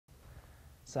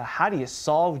So how do you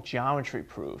solve geometry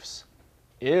proofs?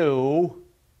 Ew.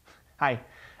 Hi,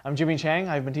 I'm Jimmy Chang.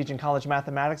 I've been teaching college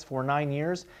mathematics for 9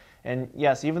 years. And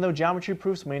yes, even though geometry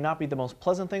proofs may not be the most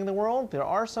pleasant thing in the world, there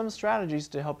are some strategies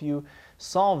to help you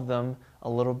solve them a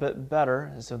little bit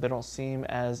better so they don't seem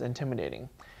as intimidating.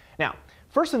 Now,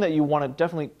 first thing that you want to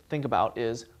definitely think about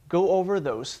is go over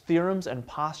those theorems and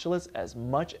postulates as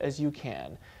much as you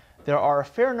can. There are a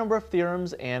fair number of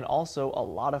theorems and also a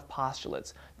lot of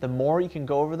postulates. The more you can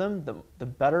go over them, the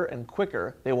better and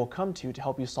quicker they will come to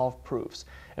help you solve proofs.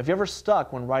 If you're ever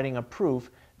stuck when writing a proof,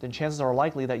 then chances are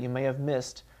likely that you may have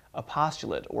missed a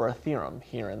postulate or a theorem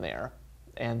here and there.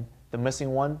 And the missing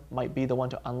one might be the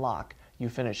one to unlock you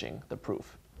finishing the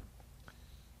proof.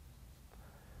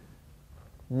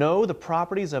 Know the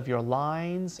properties of your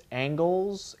lines,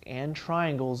 angles, and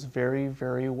triangles very,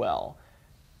 very well.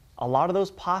 A lot of those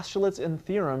postulates and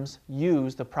theorems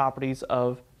use the properties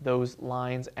of those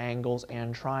lines, angles,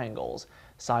 and triangles.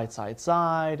 Side, side,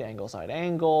 side, angle, side,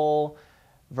 angle,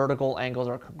 vertical angles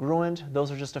are congruent.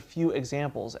 Those are just a few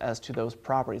examples as to those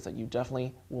properties that you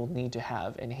definitely will need to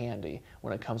have in handy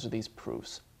when it comes to these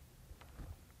proofs.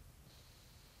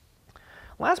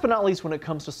 Last but not least, when it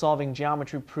comes to solving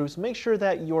geometry proofs, make sure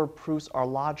that your proofs are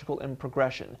logical in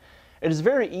progression. It is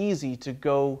very easy to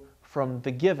go from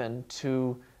the given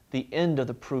to the end of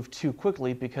the proof too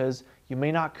quickly because you may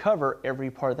not cover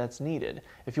every part that's needed.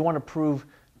 If you want to prove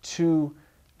two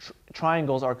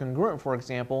triangles are congruent, for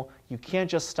example, you can't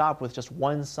just stop with just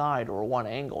one side or one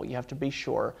angle. You have to be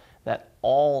sure that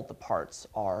all the parts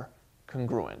are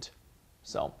congruent.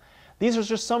 So these are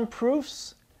just some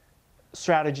proofs,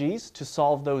 strategies to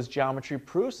solve those geometry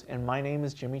proofs, and my name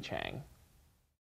is Jimmy Chang.